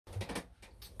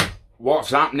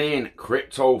What's happening,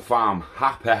 crypto fam?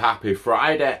 Happy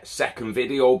Friday, second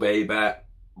video, baby.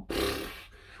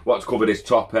 Let's cover this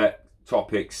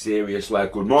topic seriously.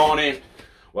 Good morning,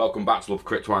 welcome back to Love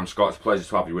Crypto. I'm Scott. It's a pleasure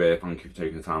to have you here. Thank you for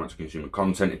taking the time to consume the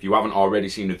content. If you haven't already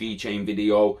seen the VeChain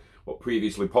video what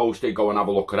previously posted, go and have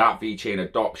a look at that. VeChain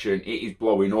adoption, it is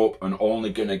blowing up and only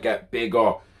gonna get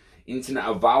bigger. Internet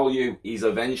of Value is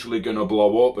eventually going to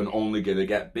blow up and only going to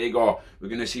get bigger. We're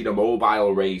going to see the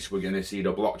mobile race. We're going to see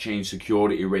the blockchain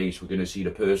security race. We're going to see the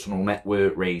personal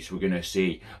network race. We're going to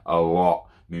see a lot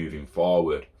moving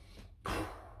forward.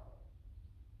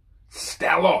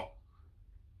 Stellar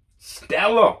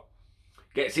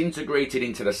gets integrated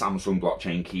into the Samsung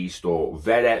blockchain Keystore.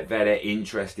 Very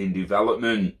interesting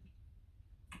development.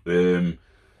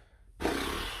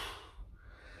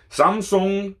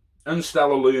 Samsung and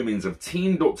Stellar Lumens have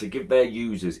teamed up to give their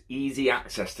users easy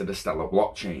access to the Stellar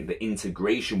blockchain. The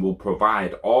integration will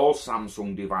provide all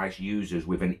Samsung device users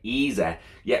with an easy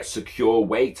yet secure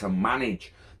way to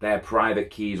manage their private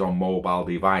keys on mobile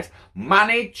device.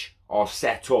 Manage or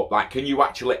set up, like can you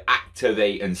actually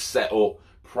activate and set up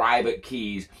private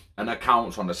keys and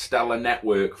accounts on the Stellar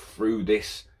network through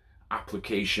this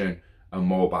application and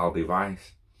mobile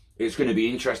device? It's going to be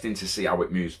interesting to see how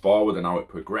it moves forward and how it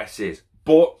progresses.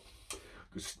 But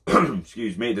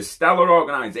excuse me, the Stellar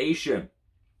organization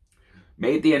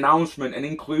made the announcement and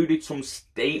included some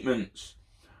statements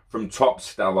from top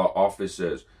Stellar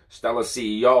officers. Stellar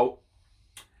CEO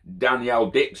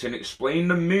Denelle Dixon explained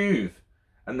the move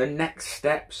and the next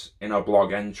steps in her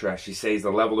blog entry. She says the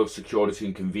level of security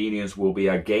and convenience will be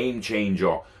a game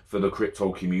changer for the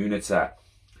crypto community.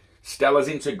 Stellar's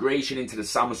integration into the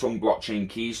Samsung blockchain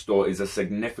Keystore is a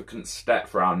significant step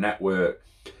for our network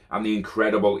and the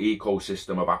incredible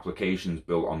ecosystem of applications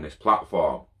built on this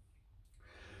platform.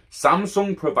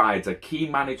 Samsung provides a key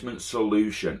management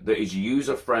solution that is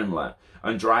user-friendly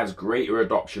and drives greater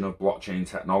adoption of blockchain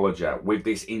technology. With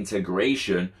this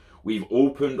integration, we've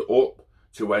opened up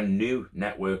to a new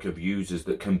network of users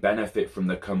that can benefit from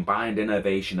the combined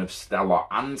innovation of Stellar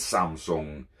and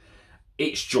Samsung.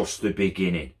 It's just the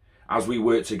beginning, as we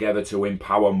work together to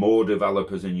empower more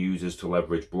developers and users to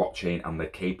leverage blockchain and the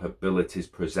capabilities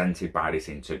presented by this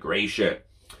integration.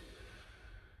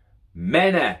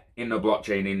 Many in the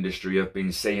blockchain industry have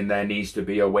been saying there needs to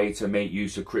be a way to make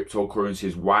use of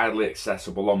cryptocurrencies widely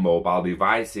accessible on mobile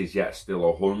devices, yet still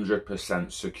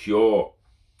 100% secure.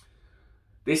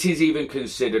 This is even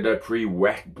considered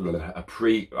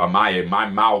my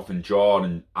mouth and jaw,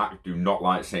 and I do not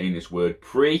like saying this word,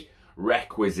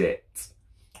 prerequisite.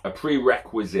 A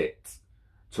prerequisite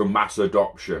to mass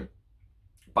adoption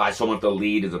by some of the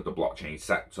leaders of the blockchain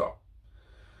sector.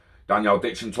 Denelle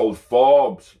Dixon told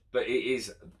Forbes that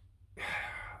it's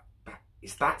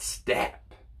that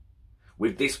step.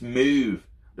 With this move,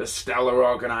 the Stellar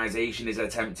organization is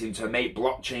attempting to make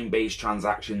blockchain-based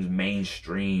transactions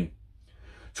mainstream.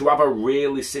 To have a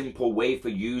really simple way for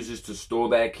users to store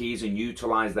their keys and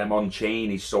utilize them on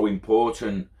chain is so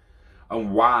important,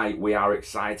 and why we are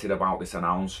excited about this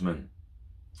announcement.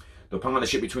 The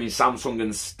partnership between Samsung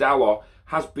and Stellar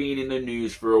has been in the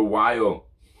news for a while.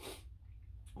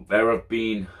 There have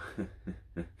even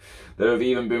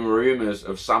been rumours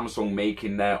of Samsung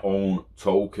making their own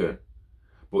token.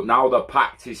 But now the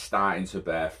pact is starting to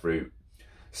bear fruit.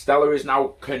 Stellar is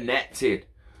now connected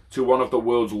to one of the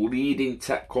world's leading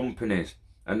tech companies,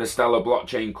 and the Stellar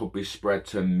blockchain could be spread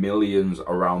to millions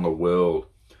around the world.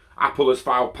 Apple has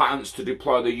filed patents to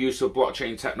deploy the use of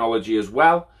blockchain technology as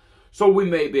well, so we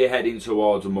may be heading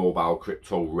towards a mobile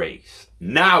crypto race.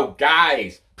 Now,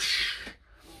 guys,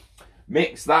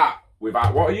 mix that with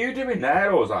that. What are you doing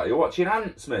there, or is that you watching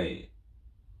ants, mate?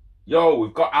 Yo,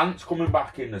 we've got ants coming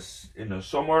back in the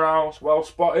summer house. Well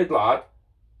spotted, lad.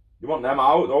 You want them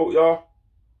out, don't you?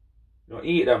 You don't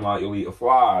eat them like you'll eat a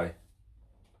fly.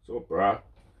 What's up, bruh?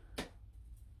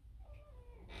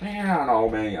 Yeah, I know,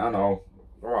 mate, I know.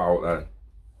 Go out then.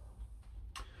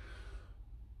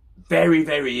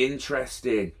 Very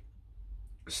interesting.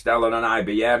 Stellar and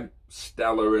IBM,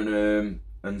 Stellar and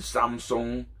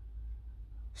Samsung.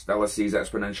 Stellar sees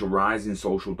exponential rise in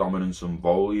social dominance and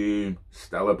volume.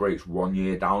 Stellar breaks 1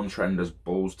 year downtrend as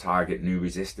bulls target new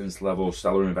resistance levels.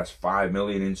 Stellar invests $5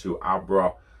 million into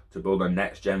Abra to build a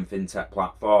next-gen fintech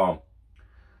platform.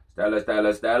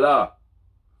 Stellar.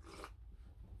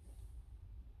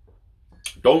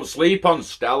 Don't sleep on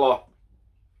Stellar.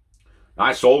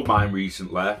 I sold mine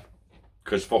recently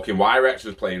because fucking Wirex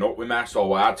was playing up with me,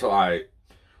 so I had to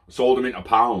sold them into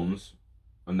pounds,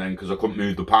 and then because I couldn't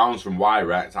move the pounds from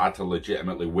Wirex, I had to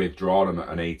legitimately withdraw them at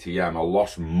an ATM. I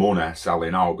lost money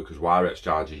selling out because Wirex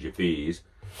charges you fees.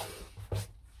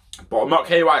 But I'm not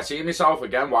KYCing myself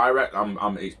again.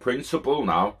 Wirex, it's principle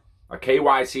now. I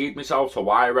KYC'd myself to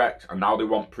Wirex, and now they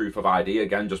want proof of ID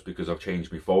again just because I've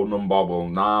changed my phone number. Well,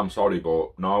 nah, I'm sorry,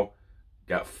 but no,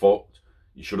 get fucked.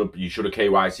 You should have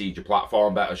KYC'd your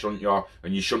platform better, shouldn't you?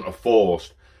 And you shouldn't have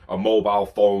forced a mobile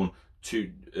phone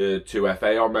to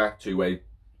 2FA on there, two-way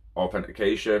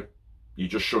authentication. You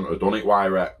just shouldn't have done it,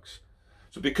 Wirex.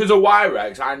 So because of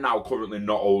Wirex, I'm now currently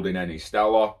not holding any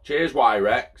Stellar. Cheers,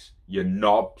 Wirex, you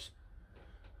knobs.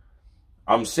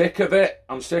 I'm sick of it.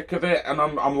 I'm sick of it, and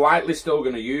I'm likely still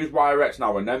going to use Wirex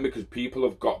now and then because people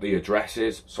have got the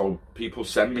addresses. So people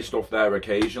send me stuff there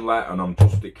occasionally, and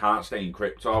it can't stay in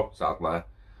crypto, sadly,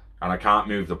 and I can't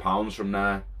move the pounds from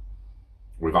there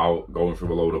without going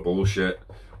through a load of bullshit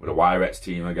with a Wirex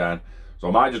team again. So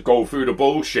I might just go through the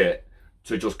bullshit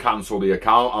to just cancel the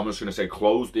account. I'm just going to say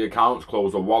close the accounts,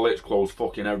 close the wallets, close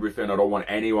fucking everything. I don't want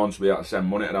anyone to be able to send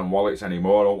money to them wallets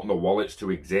anymore. I don't want the wallets to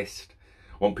exist.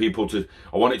 I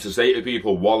want it to say to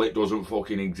people, wallet doesn't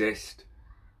fucking exist.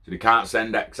 So they can't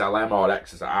send XLM or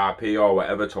XRP or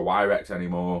whatever to Wirex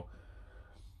anymore.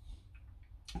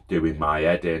 Doing my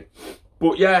head in.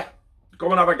 But yeah, go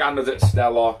and have a gander at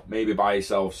Stellar. Maybe buy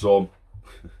yourself some.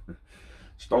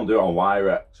 Just don't do it on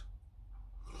Wirex.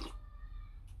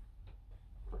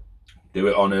 Do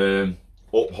it on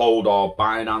Uphold or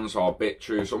Binance or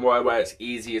Bitrue, somewhere where it's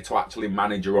easier to actually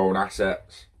manage your own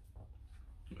assets.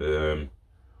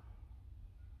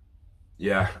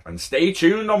 Yeah, and stay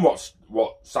tuned on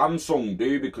what Samsung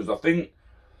do, because I think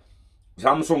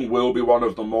Samsung will be one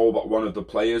of the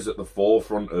players at the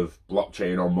forefront of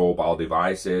blockchain on mobile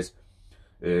devices.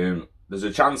 There's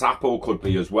a chance Apple could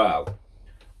be as well,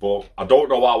 but I don't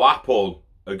know how Apple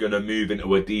are going to move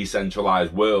into a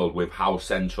decentralized world with how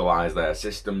centralized their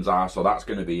systems are. So that's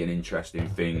going to be an interesting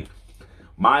thing.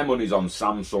 My money's on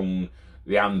Samsung,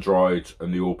 the Android,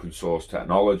 and the open source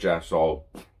technology. So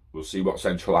we'll see what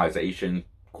centralization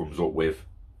comes up with,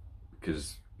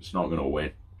 because it's not going to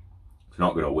win. It's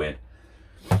not going to win.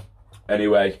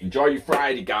 Anyway, enjoy your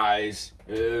Friday, guys.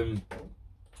 I'm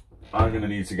going to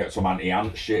need to get some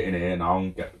anti-ant shit in here now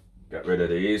and get rid of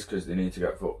these, because they need to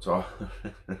get fucked off.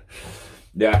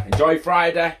 Yeah, enjoy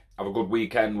Friday. Have a good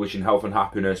weekend. Wishing health and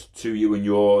happiness to you and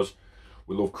yours.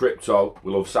 We love crypto.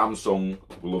 We love Samsung.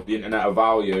 We love the internet of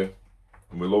value.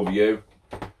 And we love you.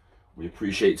 We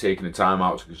appreciate taking the time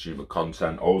out to consume the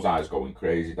content. Ozai's going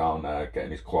crazy down there,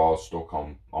 getting his claws stuck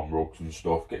on rugs and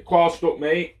stuff. Get claws stuck,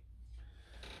 mate.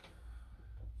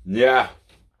 Yeah.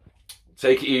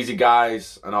 Take it easy,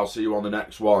 guys. And I'll see you on the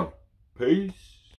next one. Peace.